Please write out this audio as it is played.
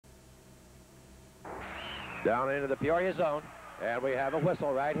Down into the Peoria zone, and we have a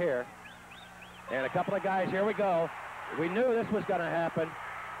whistle right here. And a couple of guys, here we go. We knew this was going to happen.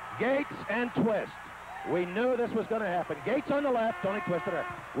 Gaetz and Twist. We knew this was going to happen. Gaetz on the left, Tony Twist on the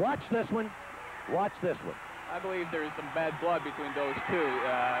right. Watch this one. Watch this one. I believe there's some bad blood between those two.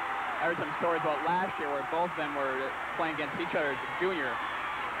 I heard some stories about last year where both of them were playing against each other as a junior.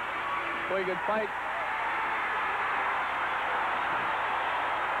 Pretty good fight.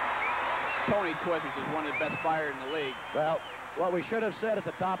 Tony Twist is one of the best fighters in the league. Well, what we should have said at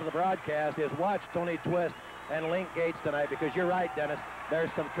the top of the broadcast is watch Tony Twist and Link Gaetz tonight, because you're right, Dennis. There's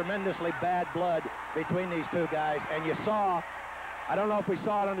some tremendously bad blood between these two guys, and you saw, I don't know if we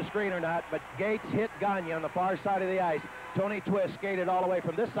saw it on the screen or not, but Gaetz hit Gagne on the far side of the ice. Tony Twist skated all the way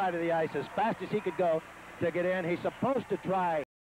from this side of the ice as fast as he could go to get in. He's supposed to try